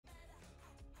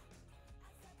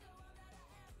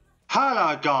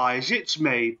Hello guys, it's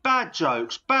me, Bad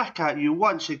Jokes, back at you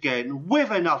once again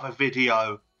with another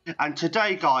video. And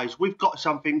today guys, we've got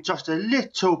something just a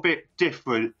little bit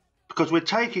different because we're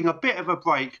taking a bit of a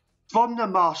break from the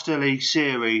Master League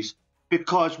series,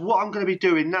 because what I'm going to be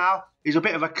doing now is a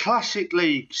bit of a classic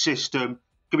league system.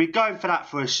 Going to be going for that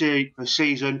for a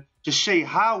season to see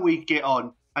how we get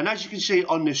on. And as you can see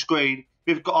on the screen,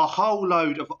 we've got a whole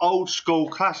load of old school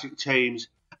classic teams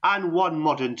and one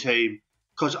modern team.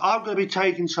 Because I'm going to be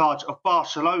taking charge of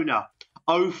Barcelona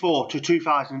 04 to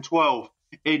 2012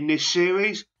 in this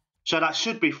series. So that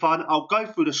should be fun. I'll go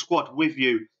through the squad with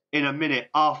you in a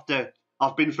minute after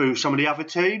I've been through some of the other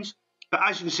teams. But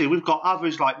as you can see, we've got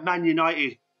others like Man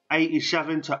United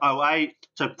 87 to 08.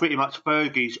 So pretty much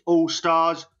Fergie's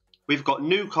All-Stars. We've got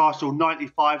Newcastle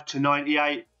 95 to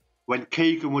 98 when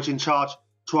Keegan was in charge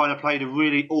trying to play the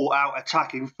really all-out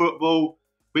attacking football.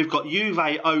 We've got Juve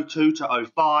 02 to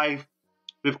 05.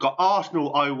 We've got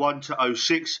Arsenal 01 to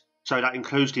 06, so that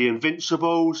includes the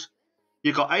Invincibles.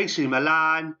 You've got AC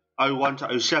Milan 01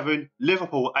 to 07,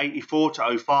 Liverpool 84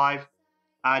 to 05,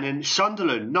 and then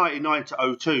Sunderland 99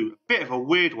 to 02. A bit of a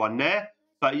weird one there,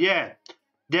 but yeah,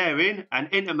 they're in, and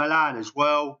Inter Milan as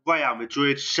well, Real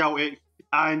Madrid, Celtic,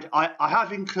 and I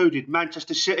have included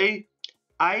Manchester City,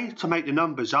 A, to make the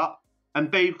numbers up,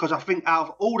 and B, because I think out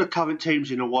of all the current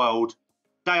teams in the world,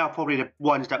 they are probably the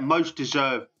ones that most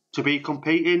deserve to be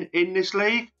competing in this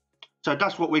league. So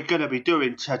that's what we're going to be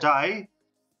doing today.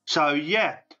 So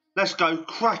yeah, let's go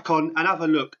crack on and have a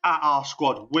look at our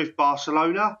squad with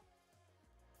Barcelona.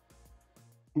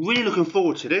 Really looking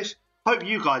forward to this. Hope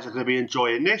you guys are going to be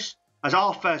enjoying this, as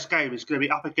our first game is going to be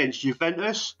up against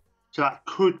Juventus. So that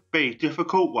could be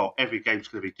difficult. Well, every game's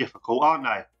going to be difficult, aren't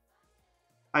they?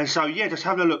 And so yeah, just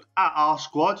having a look at our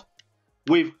squad.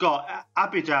 We've got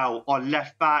Abidal on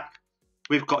left back.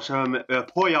 We've got some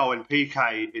Puyol and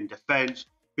PK in defence.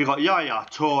 We've got Yaya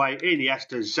Toure,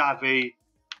 Iniesta, Xavi,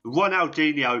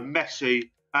 Ronaldinho, Messi,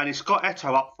 and it's got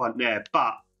Eto'o up front there.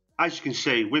 But as you can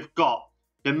see, we've got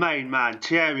the main man,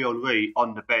 Thierry Henry,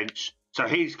 on the bench. So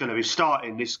he's going to be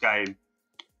starting this game.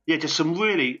 Yeah, just some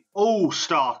really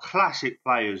all-star classic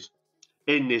players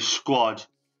in this squad.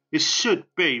 This should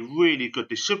be really good.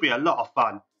 This should be a lot of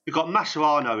fun. We've got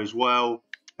Mascherano as well,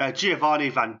 Giovanni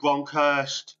Van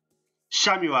Bronckhorst,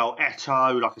 Samuel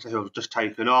Eto'o, like I said, who I've just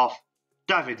taken off,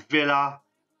 David Villa,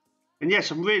 and yeah,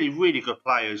 some really, really good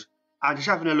players. And just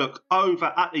having a look over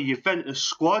at the Juventus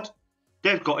squad,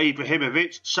 they've got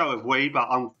Ibrahimovic, so have we, but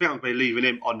I think I'm going to be leaving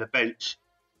him on the bench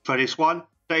for this one.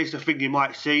 That is the thing you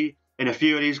might see in a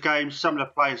few of these games. Some of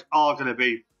the players are going to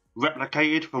be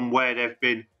replicated from where they've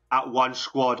been at one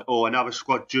squad or another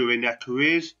squad during their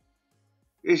careers.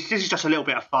 This is just a little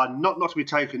bit of fun, not to be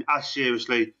taken as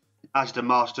seriously as the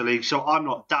Master League, so I'm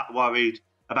not that worried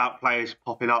about players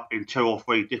popping up in 2 or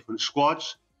 3 different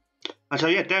squads. And so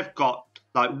yeah, they've got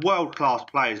like world-class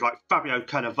players like Fabio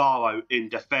Cannavaro in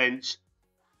defence,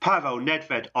 Pavel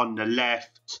Nedved on the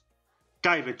left,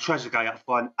 David Trezeguet up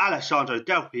front, Alessandro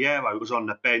Del Piero was on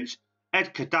the bench,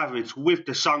 Edgar Davids with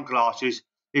the sunglasses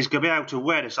is going to be able to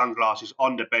wear the sunglasses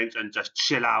on the bench and just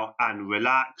chill out and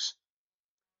relax.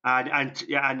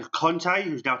 And Conte,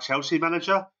 who's now Chelsea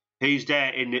manager, he's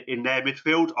there in their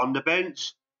midfield on the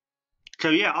bench. So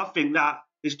yeah, I think that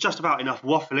is just about enough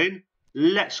waffling.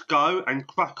 Let's go and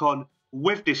crack on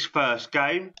with this first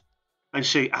game and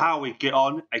see how we get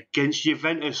on against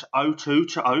Juventus 02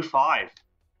 to 05.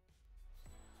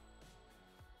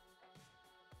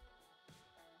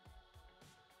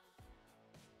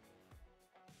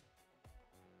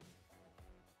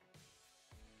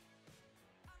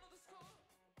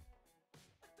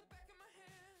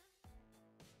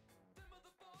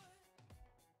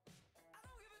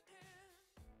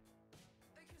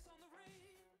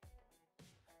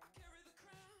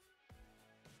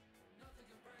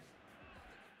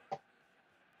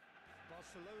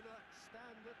 Barcelona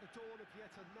stand at the dawn of yet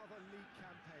another league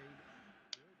campaign.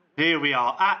 Here we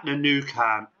are at the Nou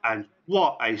Camp, and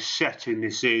what a setting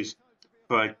this is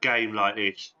for a game like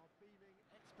this.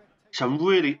 Some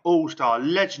really all-star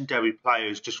legendary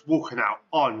players just walking out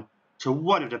on to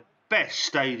one of the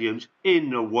best stadiums in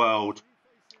the world.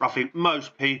 I think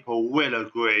most people will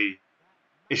agree.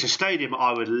 It's a stadium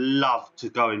I would love to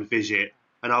go and visit,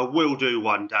 and I will do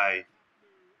one day.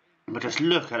 But just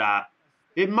look at that.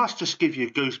 It must just give you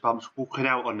goosebumps walking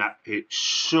out on that pitch,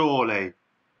 surely.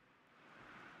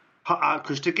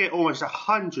 Because to get almost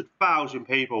 100,000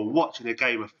 people watching a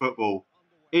game of football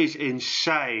is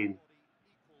insane.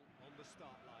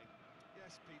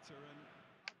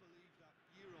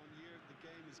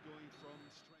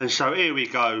 And so here we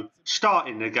go,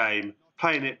 starting the game,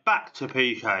 playing it back to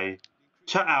PK.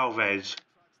 to Alves.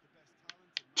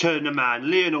 To the man,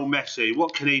 Lionel Messi.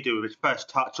 What can he do with his first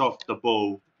touch off the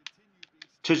ball?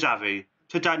 To Xavi.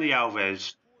 To Dani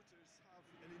Alves.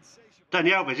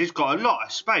 Dani Alves, he's got a lot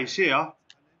of space here.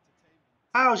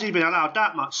 How has he been allowed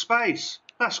that much space?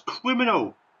 That's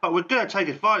criminal. But we're going to take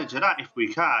advantage of that if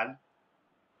we can.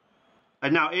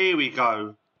 And now here we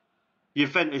go.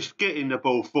 Juventus getting the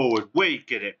ball forward. We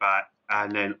get it back.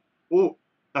 And then, oh,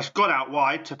 that's gone out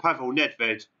wide to Pavel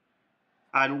Nedved.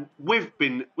 And we've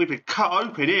been cut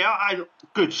open here. And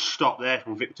good stop there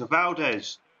from Victor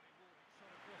Valdez.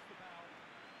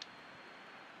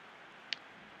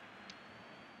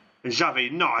 And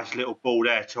Xavi, nice little ball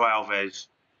there to Alves.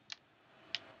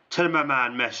 To my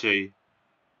man Messi.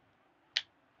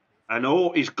 And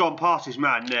oh, he's gone past his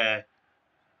man there.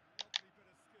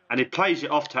 And he plays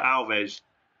it off to Alves.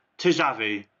 To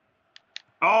Xavi.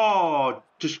 Oh,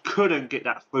 just couldn't get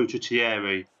that through to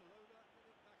Thierry.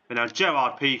 And now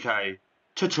Gerard Piqué.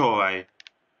 To Torre.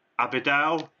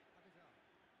 Abidal.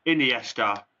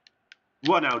 Iniesta.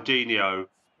 Ronaldinho.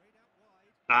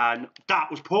 And that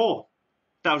was poor.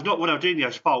 That was not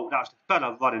Ronaldinho's fault. That was the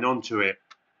fella running onto it.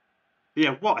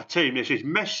 Yeah, what a team this is.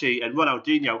 Messi and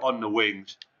Ronaldinho on the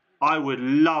wings. I would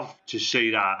love to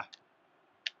see that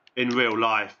in real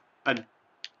life. And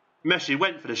Messi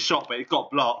went for the shot, but it got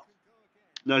blocked.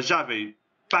 Now Xavi,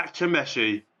 back to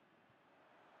Messi.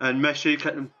 And Messi,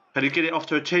 can he get it off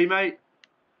to a teammate?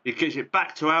 He gets it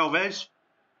back to Alves.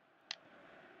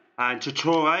 And to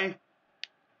Torre.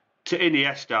 To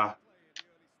Iniesta.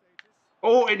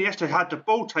 Oh, Iniesta had the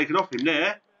ball taken off him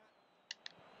there.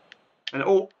 And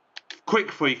oh,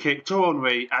 quick free kick to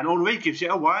Henry. And Henry gives it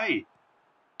away.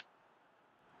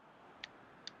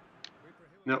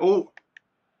 Now, oh,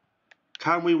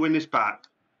 can we win this back?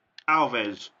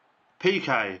 Alves,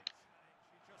 Piqué,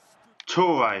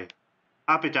 Torre,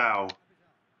 Abidal,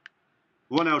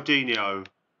 Ronaldinho.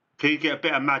 Can he get a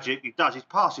bit of magic? He does. He's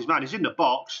past his man. He's in the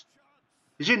box.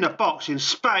 He's in the box in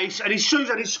space, and he shoots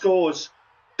and he scores.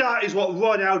 That is what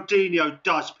Ronaldinho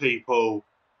does, people.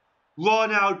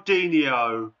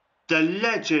 Ronaldinho, the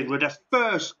legend, with the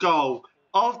first goal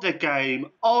of the game,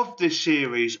 of the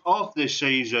series, of the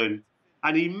season.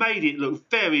 And he made it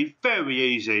look very, very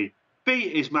easy.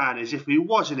 Beat his man as if he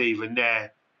wasn't even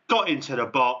there. Got into the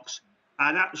box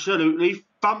and absolutely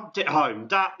thumped it home.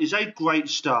 That is a great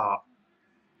start.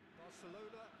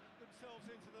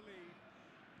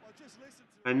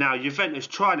 And now Juventus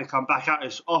trying to come back at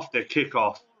us off the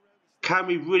kickoff. Can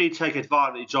we really take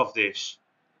advantage of this?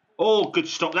 Oh, good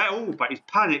stop there. Oh, but he's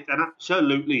panicked and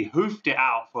absolutely hoofed it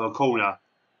out for a corner.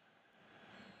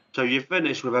 So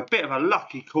Juventus with a bit of a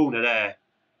lucky corner there.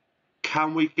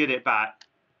 Can we get it back?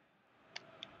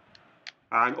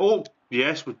 And oh,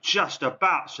 yes, we just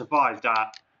about survived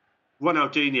that.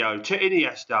 Ronaldinho to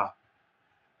Iniesta.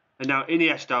 And now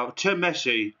Iniesta to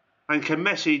Messi. And can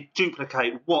Messi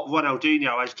duplicate what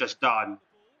Ronaldinho has just done?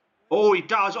 Oh, he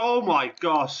does. Oh, my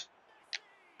gosh.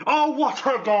 Oh, what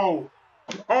a goal.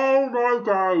 Oh,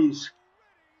 my days.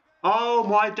 Oh,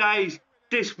 my days.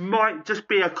 This might just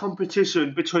be a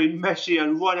competition between Messi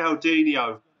and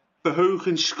Ronaldinho for who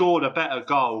can score the better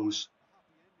goals.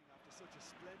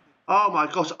 Oh my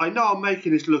gosh, I know I'm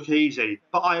making this look easy,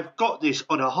 but I have got this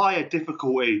on a higher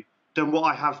difficulty than what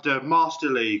I have the Master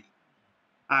League.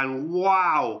 And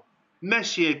wow,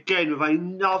 Messi again with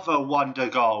another wonder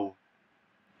goal.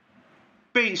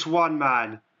 Beats one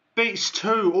man, beats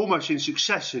two almost in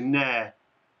succession there.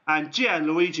 And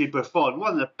Gianluigi Buffon,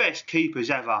 one of the best keepers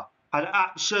ever, had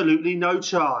absolutely no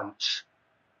chance.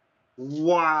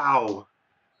 Wow.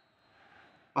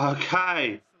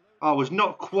 Okay. I was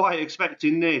not quite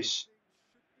expecting this.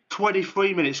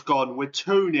 23 minutes gone. We're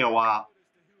 2-0 up.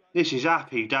 This is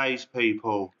happy days,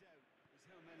 people.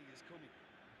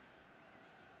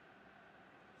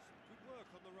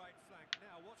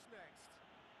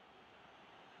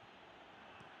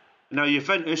 Now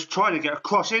Juventus trying to get a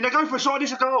cross in. They're going for a shot.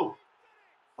 It's a goal.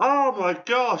 Oh my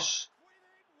gosh.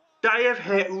 They have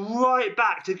hit right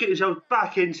back to get themselves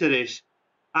back into this.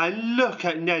 And look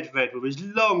at Nedved with his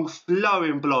long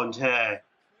flowing blonde hair.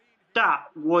 That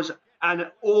was an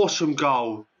awesome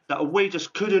goal that we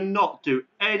just could not do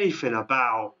anything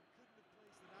about.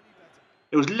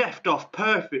 It was left off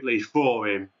perfectly for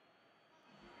him.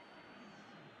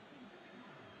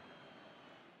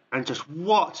 And just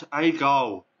what a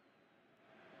goal.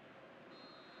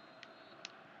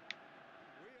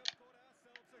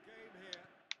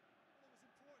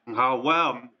 Oh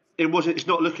well, it's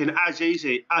not looking as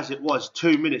easy as it was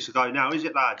 2 minutes ago now, is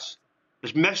it, lads?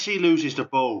 As Messi loses the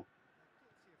ball,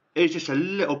 it's just a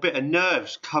little bit of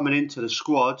nerves coming into the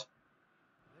squad.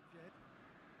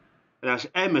 And that's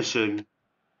Emerson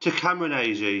to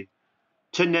Camoranesi,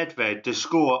 to Nedved, the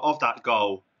scorer of that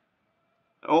goal.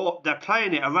 Oh, they're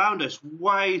playing it around us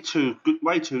way too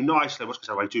nicely. I was going to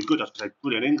say way too good. I was going to say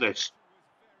brilliant English.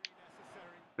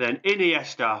 Then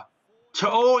Iniesta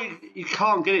to you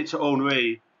can't get it to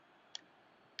Henry.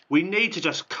 We need to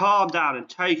just calm down and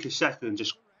take a second,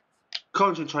 just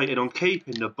concentrating on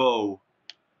keeping the ball.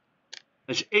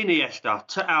 It's Iniesta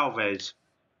to Alves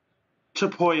to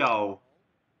Puyol.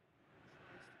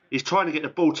 He's trying to get the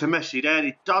ball to Messi there, and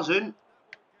he doesn't.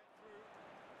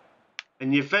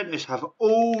 And Juventus have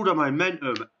all the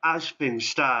momentum as things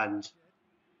stand.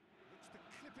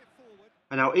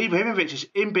 And now Ibrahimovic is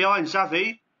in behind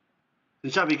Xavi.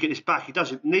 Can Xavi get this back? He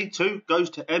doesn't need to.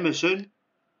 Goes to Emerson.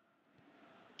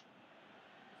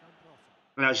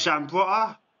 And now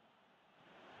Zambrotta.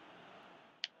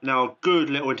 Now a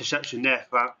good little interception there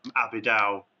from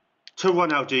Abidal to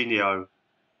Ronaldinho.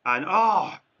 And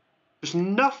just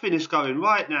nothing is going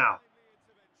right now.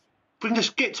 If we can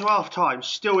just get to half time,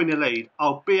 still in the lead,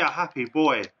 I'll be a happy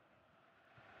boy.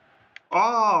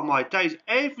 Oh my days,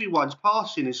 everyone's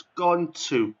passing has gone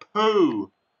to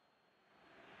poo.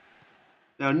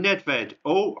 Now Nedved,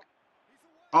 oh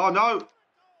no.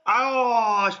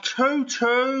 Oh, it's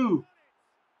 2-2.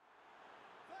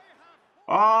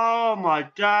 Oh my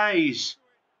days.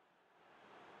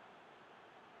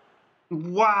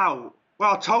 Wow.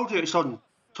 Well, I told you it's on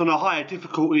a higher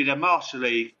difficulty than Master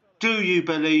League. Do you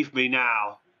believe me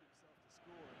now?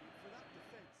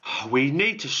 We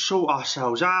need to sort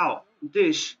ourselves out.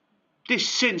 This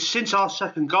since our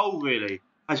second goal really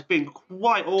has been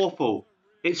quite awful.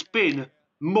 It's been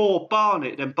more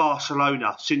Barnet than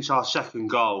Barcelona since our second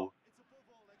goal.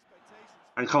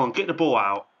 And come on, get the ball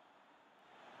out.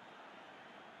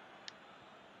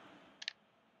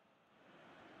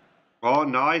 Oh,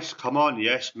 nice. Come on,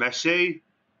 yes, Messi.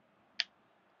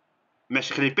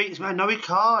 Messi, can he beat this man? No, he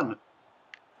can't.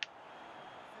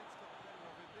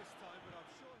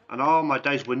 And oh my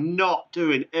days, we're not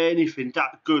doing anything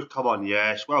that good. Come on,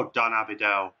 yes. Well done,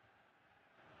 Abidal.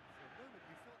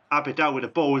 Abidal with the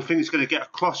ball. We think he's going to get a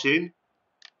cross in.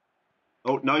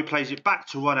 Oh, no, he plays it back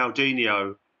to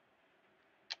Ronaldinho.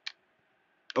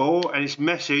 Oh, and it's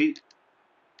Messi.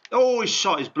 Oh, his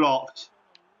shot is blocked.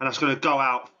 And that's going to go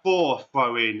out for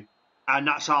throw-in. And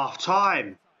that's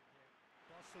half-time.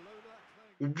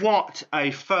 What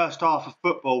a first half of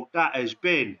football that has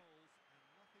been.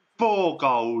 4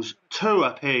 goals, 2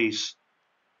 apiece.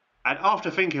 And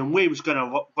after thinking we was going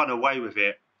to run away with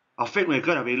it, I think we're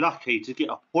going to be lucky to get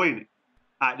a point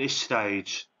at this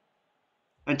stage.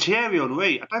 And Thierry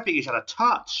Henry, I don't think he's had a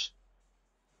touch,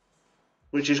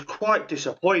 which is quite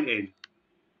disappointing.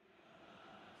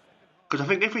 Because I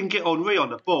think if we can get Henry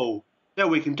on the ball, then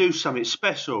we can do something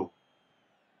special.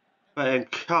 But then,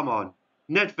 come on.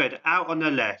 Nedved out on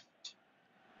the left.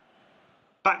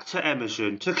 Back to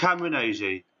Emerson, to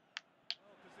Camoranesi.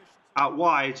 Out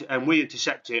wide, and we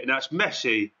intercept it, and that's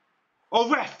Messi. Oh,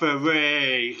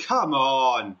 referee! Come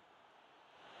on!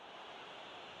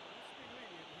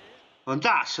 And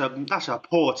that's a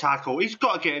poor tackle. He's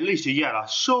got to get at least a yellow,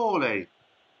 surely.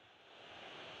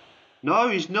 No,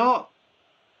 he's not.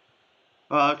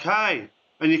 Okay.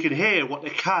 And you can hear what the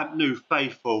Camp Nou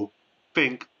faithful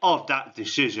think of that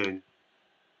decision.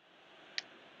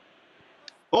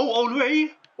 Oh,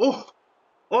 Henry! Oh!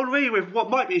 Henry, with what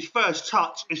might be his first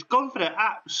touch, has gone for the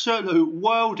absolute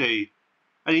worldie.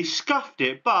 And he scuffed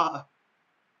it, but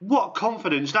what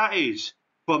confidence that is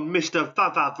from Mr.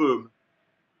 Vavavoom.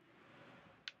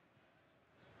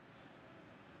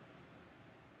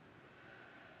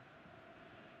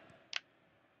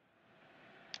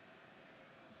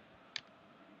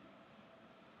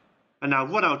 And now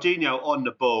Ronaldinho on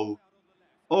the ball.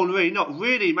 Henry not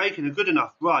really making a good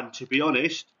enough run, to be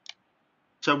honest.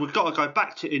 So we've got to go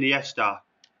back to Iniesta.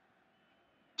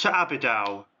 To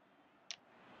Abidal.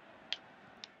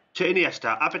 To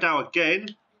Iniesta. Abidal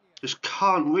again. Just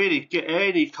can't really get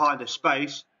any kind of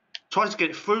space. Tries to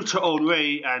get it through to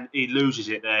Henry and he loses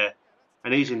it there.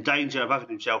 And he's in danger of having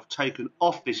himself taken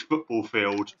off this football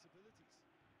field.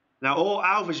 Now,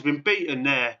 Alves has been beaten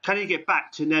there. Can he get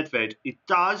back to Nedved? He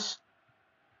does.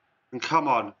 And come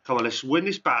on, let's win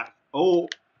this back. Oh,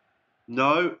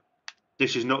 no.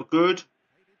 This is not good.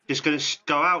 It's going to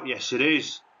go out. Yes, it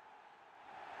is.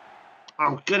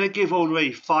 I'm going to give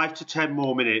Henry 5 to 10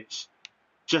 more minutes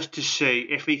just to see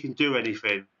if he can do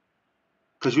anything.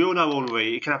 Because we all know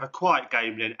Henry, he can have a quiet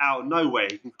game, then out of nowhere,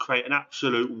 he can create an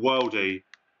absolute worldie.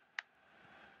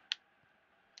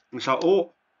 And so,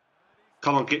 oh,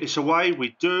 come on, get this away.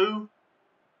 We do.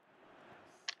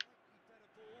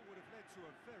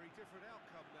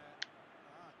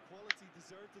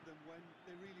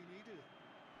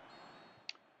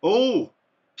 Oh,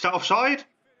 is that offside?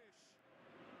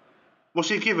 What's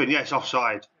he given? Yes,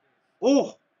 offside.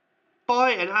 Oh,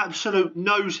 by an absolute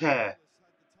nose hair.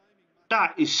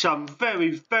 That is some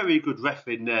very, very good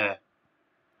reffing there.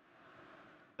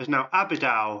 There's now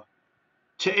Abidal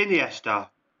to Iniesta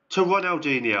to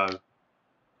Ronaldinho.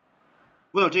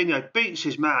 Ronaldinho beats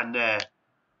his man there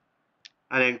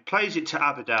and then plays it to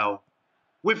Abidal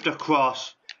with the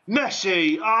cross.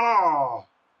 Messi! Oh!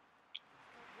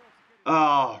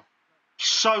 Oh,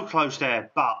 so close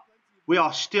there, but we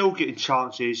are still getting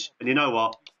chances. And you know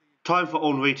what? Time for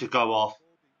Henry to go off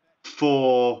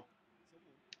for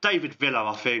David Villa,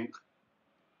 I think.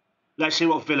 Let's see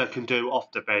what Villa can do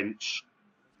off the bench.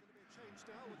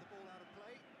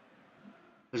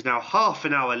 There's now half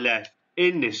an hour left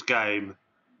in this game.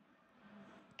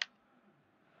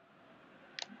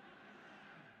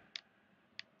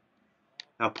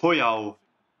 Now Puyol,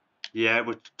 yeah,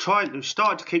 we're starting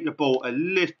to keep the ball a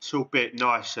little bit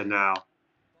nicer now.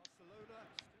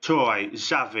 Toure,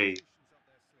 Xavi,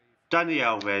 Dani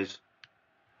Alves,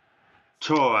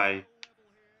 Toure,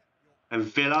 and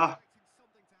Villa.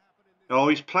 Oh,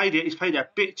 he's played it a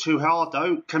bit too hard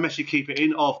though. Can Messi keep it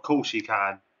in? Of course he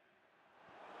can.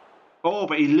 Oh,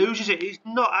 but he loses it. He's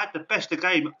not had the best of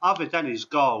game other than his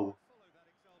goal.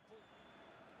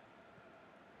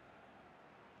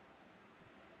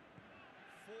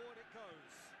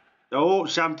 Oh,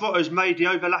 Zambrotta's made the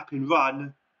overlapping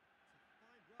run.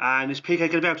 And is Piqué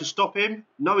going to be able to stop him?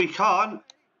 No, he can't.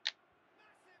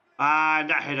 And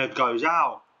that header goes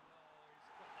out.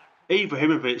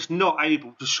 Ibrahimovic not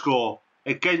able to score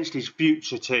against his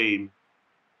future team.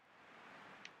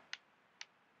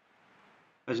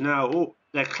 As now, oh,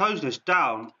 they're closing us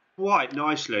down quite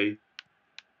nicely.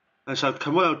 And so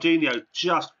can Ronaldinho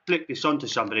just flick this onto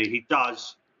somebody? He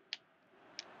does.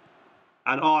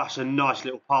 And oh, that's a nice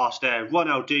little pass there.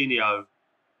 Ronaldinho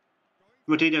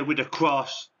with a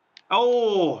cross.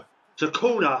 Oh, it's a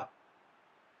corner.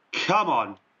 Come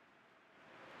on.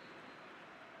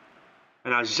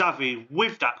 And now Xavi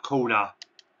with that corner.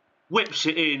 Whips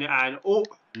it in and oh,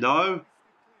 no.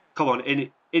 Come on,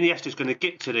 Iniesta's going to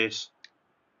get to this.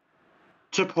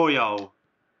 To Puyol.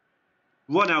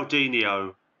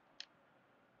 Ronaldinho.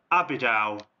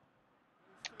 Abidal.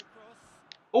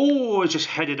 Oh, it's just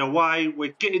headed away.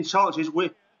 We're getting chances.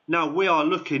 Now we are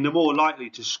looking the more likely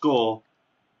to score.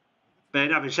 But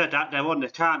then having said that, they're on the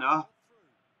counter.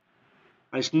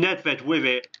 And it's Nedved with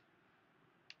it.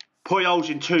 Puyol's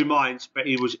in two minds, but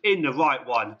he was in the right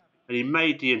one. And he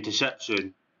made the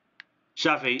interception.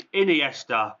 Xavi,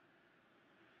 Iniesta.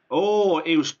 Oh,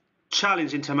 he was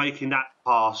challenged into making that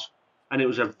pass. And it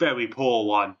was a very poor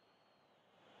one.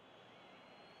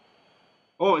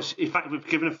 Oh, in fact, we've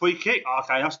given a free kick.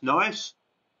 Okay, that's nice.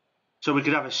 So we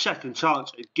could have a second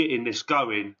chance at getting this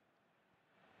going.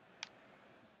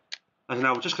 And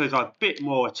now we're just going to go a bit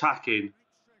more attacking.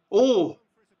 Oh,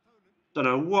 don't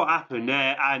know what happened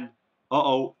there. And,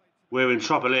 uh-oh, we're in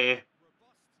trouble here.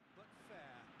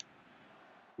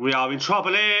 We are in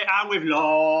trouble here and we've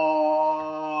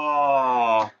lost.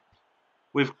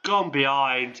 We've gone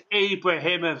behind.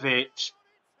 Ibrahimovic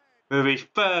with his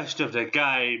first of the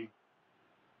game.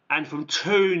 And from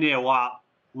 2-0 up,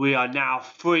 we are now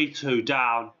 3-2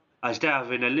 down, as they're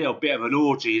having a little bit of an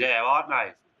orgy there, aren't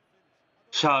they?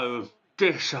 So,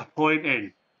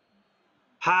 disappointing.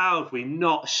 How have we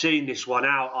not seen this one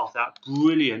out after that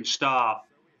brilliant start?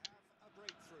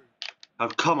 Oh,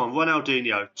 come on,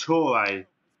 Ronaldinho, Toure.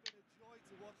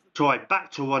 Toure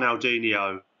back to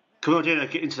Ronaldinho. Can Ronaldinho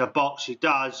get into the box? He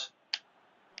does.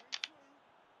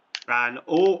 And,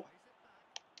 oh.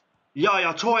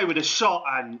 Yaya Toure with a shot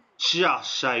and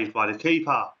just saved by the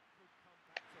keeper.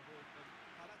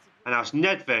 And now it's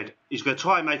Nedved. He's going to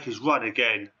try and make his run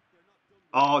again.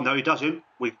 Oh, no, he doesn't.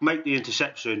 We make the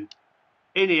interception.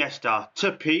 Iniesta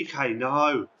to Piqué.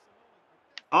 No.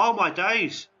 Oh, my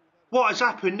days. What has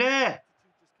happened there?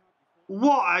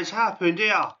 What has happened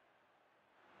here?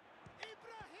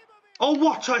 Oh,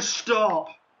 what a stop.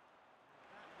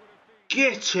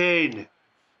 Get in.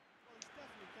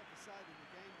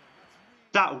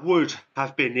 That would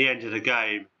have been the end of the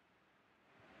game.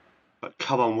 But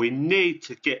come on, we need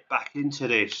to get back into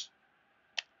this.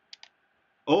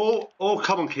 Oh,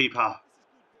 come on, keeper.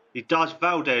 He does,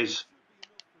 Valdez.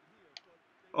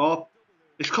 Oh,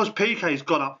 it's because Piqué's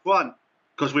gone up front.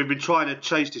 Because we've been trying to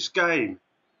chase this game.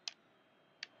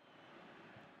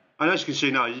 And as you can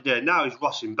see now, now he's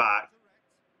rushing back.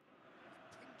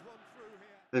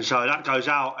 And so that goes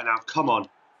out. And now, come on.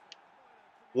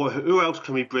 Who else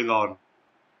can we bring on?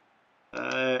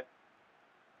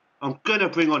 I'm going to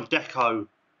bring on Deco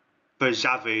for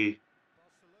Xavi,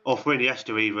 or for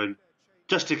Iniesta even,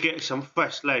 just to get some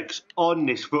fresh legs on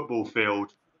this football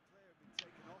field.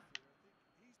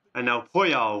 And now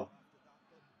Puyol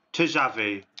to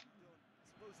Xavi,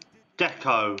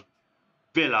 Deco,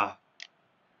 Villa,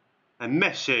 and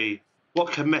Messi.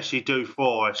 What can Messi do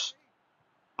for us?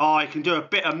 Oh, he can do a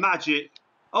bit of magic.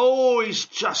 Oh, he's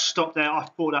just stopped there. I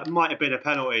thought that might have been a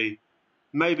penalty.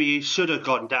 Maybe he should have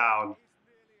gone down.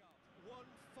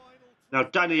 Now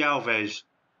Dani Alves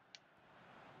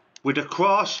with a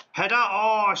cross, header.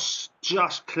 Oh, it's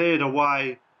just cleared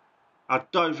away. I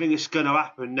don't think it's going to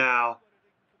happen now.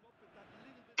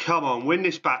 Come on, win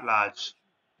this back, lads.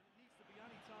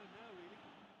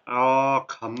 Oh,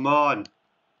 come on.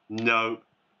 No.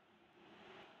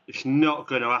 It's not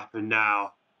going to happen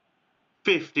now.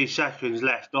 50 seconds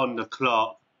left on the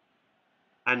clock.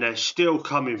 And they're still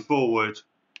coming forward.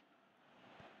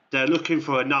 They're looking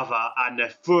for another and they're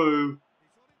through.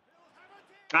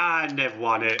 And they've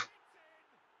won it.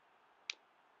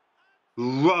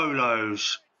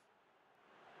 Rolos.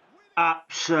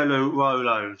 Absolute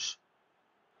Rolos.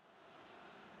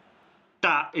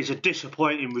 That is a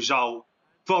disappointing result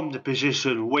from the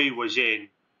position we was in.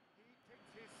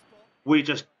 We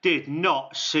just did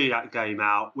not see that game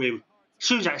out. As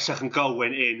soon as that second goal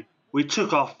went in, we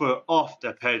took our foot off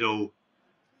the pedal.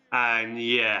 And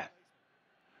yeah.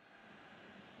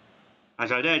 And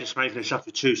so they're just making a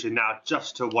substitution now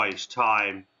just to waste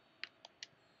time.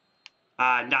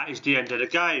 And that is the end of the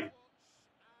game.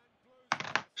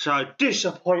 So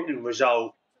disappointing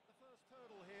result.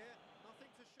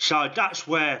 So that's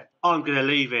where I'm going to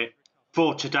leave it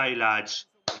for today, lads.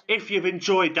 If you've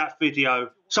enjoyed that video,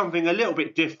 something a little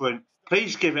bit different,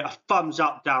 please give it a thumbs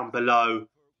up down below.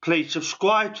 Please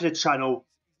subscribe to the channel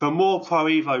for more Pro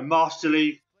Evo Master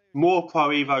League, more Pro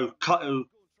Evo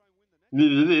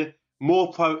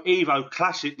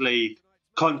Classic League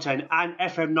content and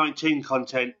FM19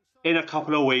 content in a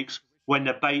couple of weeks when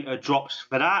the beta drops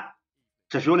for that.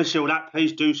 So if you want to see all that,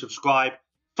 please do subscribe.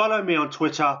 Follow me on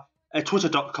Twitter at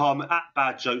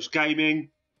twitter.com/badjokesgaming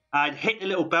and hit the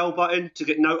little bell button to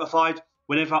get notified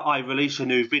whenever I release a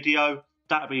new video.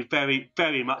 That would be very,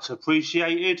 very much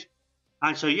appreciated.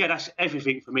 And so yeah, that's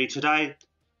everything for me today.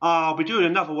 I'll be doing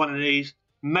another one of these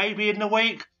maybe in the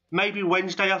week, maybe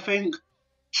Wednesday I think.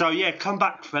 So yeah, come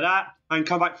back for that and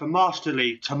come back for Master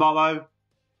League tomorrow.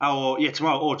 Or yeah,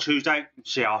 tomorrow or Tuesday,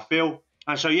 see how I feel.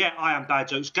 And so yeah, I am Bad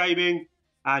Jokes Gaming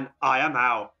and I am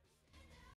out.